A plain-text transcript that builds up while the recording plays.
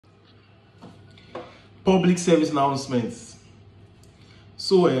public service announcements.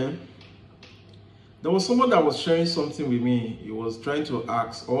 So there was someone that was sharing something with me. He was trying to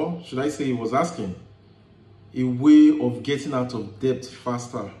ask, or should I say he was asking, a way of getting out of debt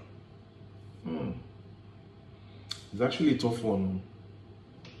faster. It's actually a tough one.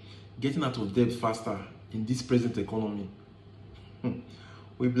 Getting out of debt faster in this present economy.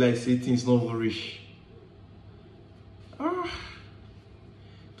 We be like say things not flourish.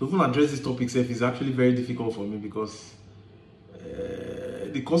 To even address this topic itself is actually very difficult for me because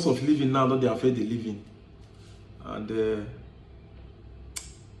the cost of living now don't they affect the living, and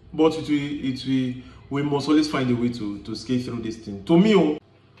but we must always find a way to scale through this thing. To me,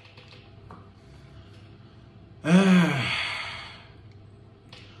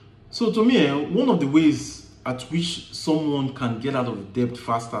 so to me, one of the ways at which someone can get out of debt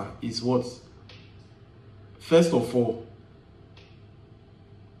faster is what? First of all,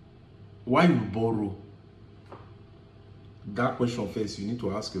 why you borrow? That question first, you need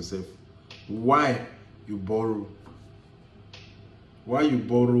to ask yourself. Why you borrow? Why you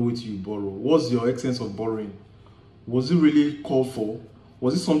borrow what you borrow? What's your essence of borrowing? Was it really called for?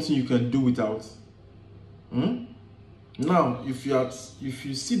 Was it something you can do without? Now, if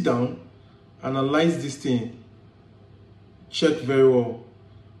you sit down, analyze this thing, check very well.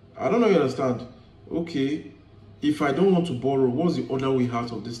 I don't know if you understand. Okay, if I don't want to borrow, what's the other way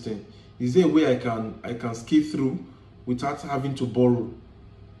out of this thing? Is there a way I can skate through without having to borrow?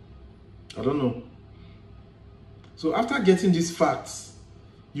 I don't know. So after getting these facts,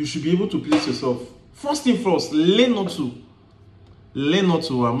 you should be able to place yourself. First thing first, learn not to. Learn not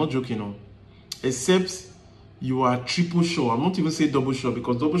to, I'm not joking, no. Except you are triple sure. I'm not even saying double sure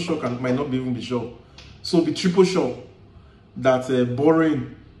because double sure might not even be sure. So be triple sure that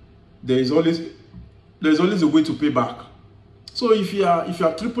borrowing, there's always a way to pay back. So if you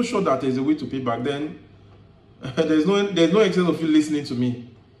are triple sure that there's a way to pay back, then there's no excess of you listening to me,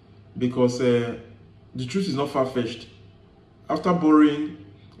 because the truth is not far-fetched. After borrowing,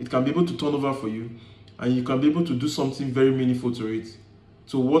 it can be able to turn over for you, and you can be able to do something very meaningful to it,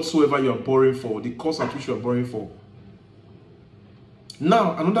 to whatsoever you are borrowing for, the cost at which you are borrowing for.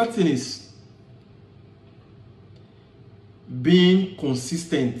 Now, another thing is being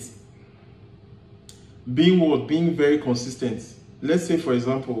consistent. Being what? Being very consistent. Let's say, for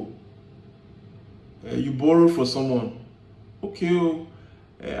example, you borrow for someone. Okay,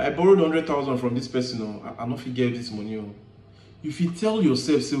 I borrowed 100,000 from this person. I don't forget this money. If you tell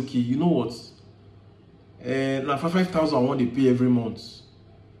yourself, say, okay, you know what? Now for 5,000 I want to pay every month.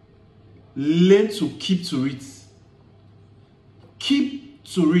 Learn to keep to it. Keep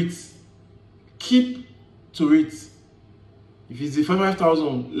to it. Keep to it. If it's the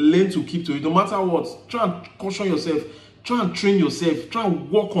 5,000, learn to keep to it. No matter what, try and caution yourself. Try and train yourself. Try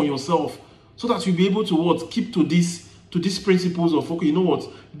and work on yourself so that you'll be able to what? Keep to these principles of, okay, you know what?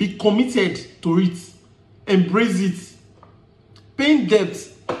 Be committed to it. Embrace it. Paying debt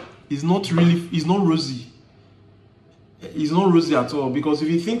is not rosy. It's not rosy at all, because if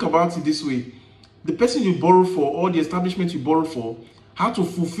you think about it this way, the person you borrow for or the establishment you borrow for had to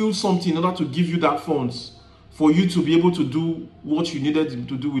fulfill something in order to give you that funds for you to be able to do what you needed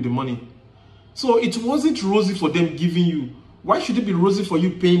to do with the money. So it wasn't rosy for them giving you. Why should it be rosy for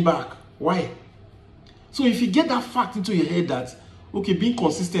you paying back? Why? So if you get that fact into your head that, okay, being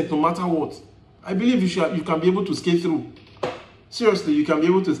consistent no matter what, I believe you can be able to skate through. Seriously, you can be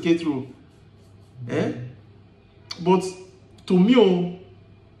able to skate through. But to me,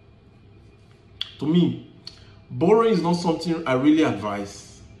 borrowing is not something I really advise.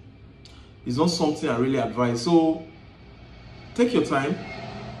 It's not something I really advise. So take your time,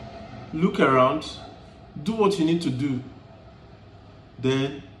 look around, do what you need to do,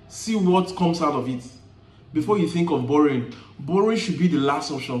 then see what comes out of it. Before you think of borrowing, borrowing should be the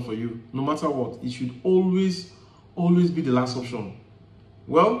last option for you. No matter what, it should always be the last option.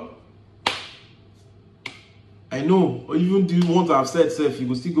 Well, I know, or even the ones I have said, self, you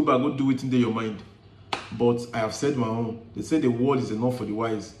will still go back, go do it in your mind. But I have said my own. They say the word is enough for the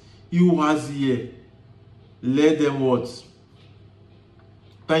wise. He who has ear, let them what?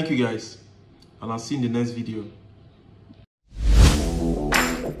 Thank you guys, and I'll see you in the next video.